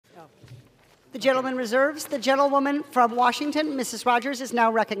The gentleman reserves. The gentlewoman from Washington, Mrs. Rodgers, is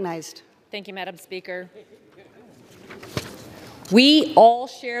now recognized. Thank you, Madam Speaker. We all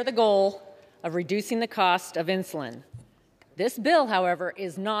share the goal of reducing the cost of insulin. This bill, however,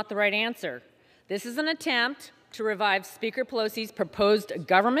 is not the right answer. This is an attempt to revive Speaker Pelosi's proposed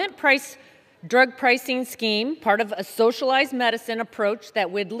government drug pricing scheme, part of a socialized medicine approach that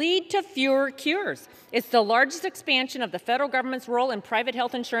would lead to fewer cures. It's the largest expansion of the federal government's role in private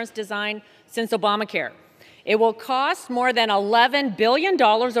health insurance design since Obamacare. It will cost more than $11 billion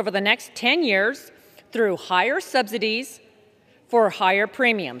over the next 10 years through higher subsidies for higher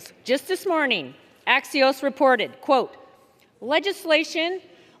premiums. Just this morning, Axios reported, quote, legislation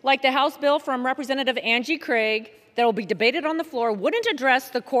like the House bill from Representative Angie Craig that will be debated on the floor wouldn't address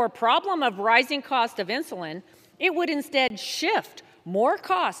the core problem of rising cost of insulin. It would instead shift more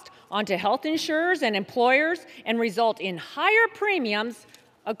cost onto health insurers and employers and result in higher premiums,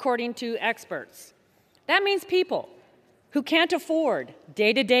 according to experts. That means people who can't afford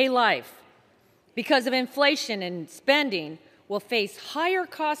day-to-day life because of inflation and spending will face higher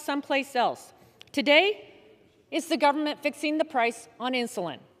costs someplace else. Today, it's the government fixing the price on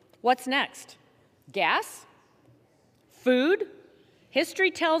insulin. What's next? Gas? Food?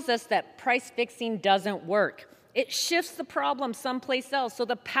 History tells us that price fixing doesn't work. It shifts the problem someplace else. So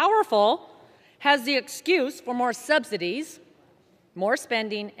the powerful has the excuse for more subsidies, more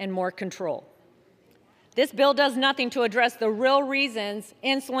spending, and more control. This bill does nothing to address the real reasons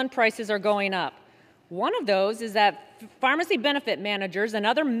insulin prices are going up. One of those is that pharmacy benefit managers and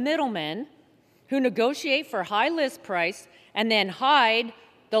other middlemen who negotiate for high list price and then hide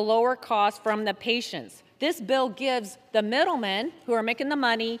the lower cost from the patients. This bill gives the middlemen who are making the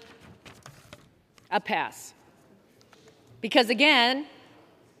money a pass. Because again,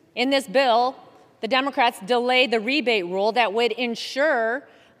 in this bill, the Democrats delayed the rebate rule that would ensure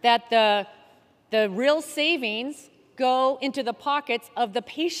that the real savings go into the pockets of the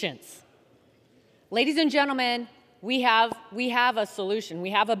patients. Ladies and gentlemen, we have a solution.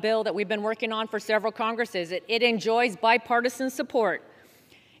 We have a bill that we've been working on for several Congresses. It enjoys bipartisan support.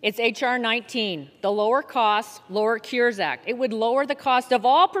 It's H.R. 19, the Lower Costs, Lower Cures Act. It would lower the cost of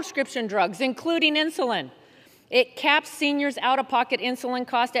all prescription drugs, including insulin. It caps seniors' out-of-pocket insulin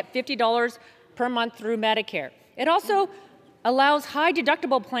cost at $50 per month through Medicare. It also allows high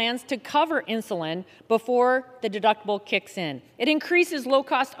deductible plans to cover insulin before the deductible kicks in. It increases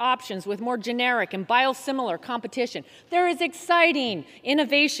low-cost options with more generic and biosimilar competition. There is exciting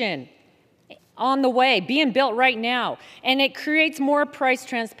innovation on the way, being built right now, and it creates more price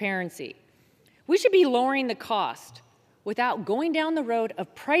transparency. We should be lowering the cost without going down the road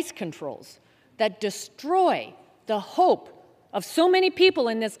of price controls that destroy the hope of so many people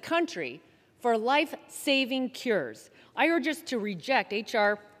in this country for life-saving cures. I urge us to reject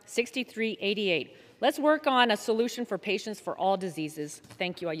H.R. 6388. Let's work on a solution for patients for all diseases.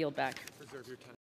 Thank you. I yield back.